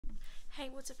Hey,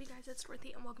 what's up you guys, it's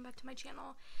Dorothy and welcome back to my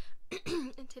channel.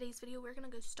 In today's video we're gonna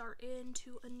go start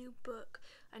into a new book.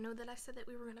 I know that I said that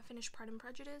we were gonna finish Pride and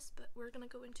Prejudice, but we're gonna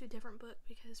go into a different book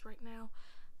because right now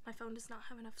my phone does not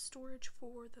have enough storage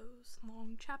for those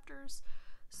long chapters.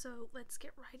 So let's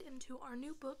get right into our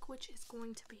new book, which is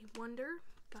going to be Wonder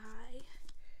by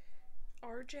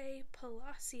R.J.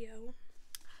 Palacio.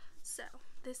 So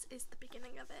this is the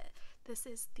beginning of it. This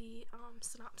is the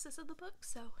synopsis of the book,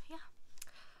 so yeah.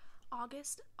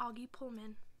 August Augie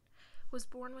Pullman was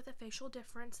born with a facial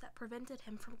difference that prevented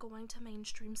him from going to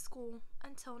mainstream school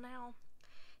until now.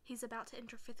 He's about to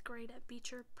enter 5th grade at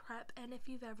Beecher Prep, and if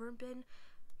you've ever been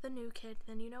the new kid,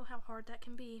 then you know how hard that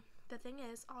can be. The thing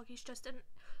is, Augie's just an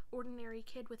ordinary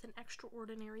kid with an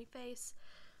extraordinary face,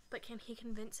 but can he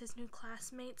convince his new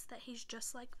classmates that he's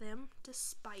just like them,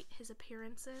 despite his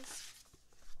appearances?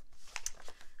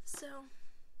 So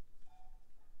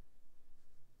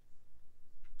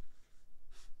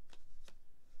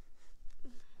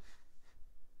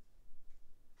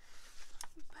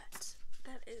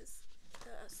that is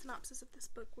the synopsis of this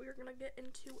book. We're gonna get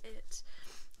into it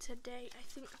today. I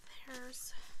think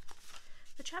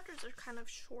the chapters are kind of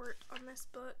short on this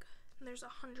book. There's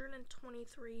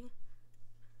 123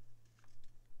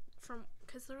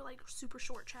 because they're like super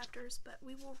short chapters, but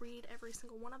we will read every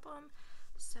single one of them.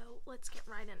 So let's get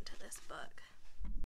right into this book.